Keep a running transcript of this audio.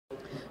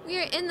We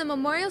are in the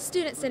Memorial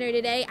Student Center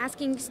today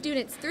asking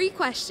students 3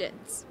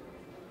 questions.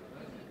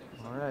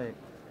 All right.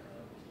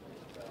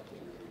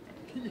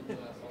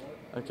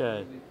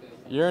 Okay.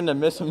 You're in the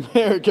Miss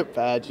America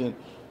pageant.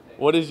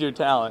 What is your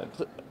talent?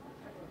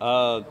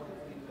 I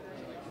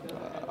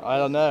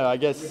don't know. I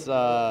guess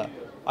I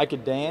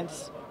could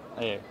dance.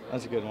 Hey,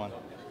 that's a good one.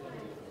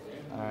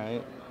 All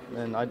right.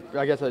 And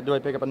I guess, do I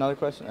pick up another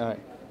question? All right.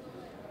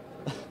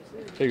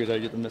 Figures I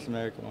get the Miss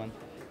America one.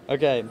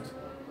 Okay.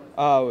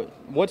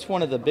 What's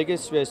one of the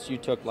biggest risks you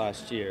took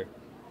last year?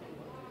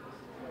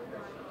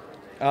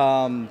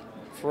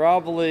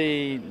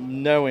 Probably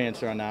no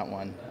answer on that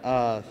one.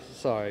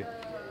 Sorry.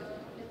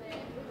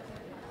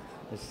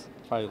 It's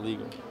probably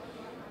legal.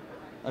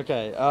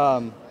 Okay.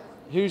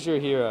 Who's your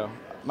hero?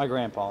 My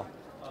grandpa.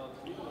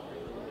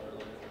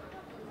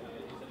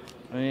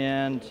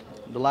 And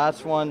the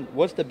last one,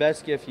 what's the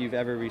best gift you've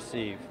ever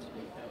received?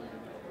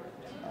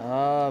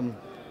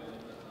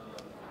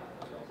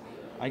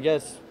 I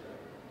guess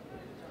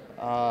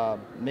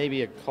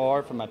maybe a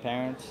car from my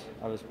parents.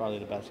 That was probably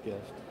the best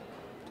gift.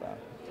 So.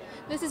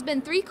 This has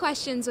been 3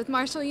 questions with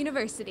Marshall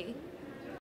University.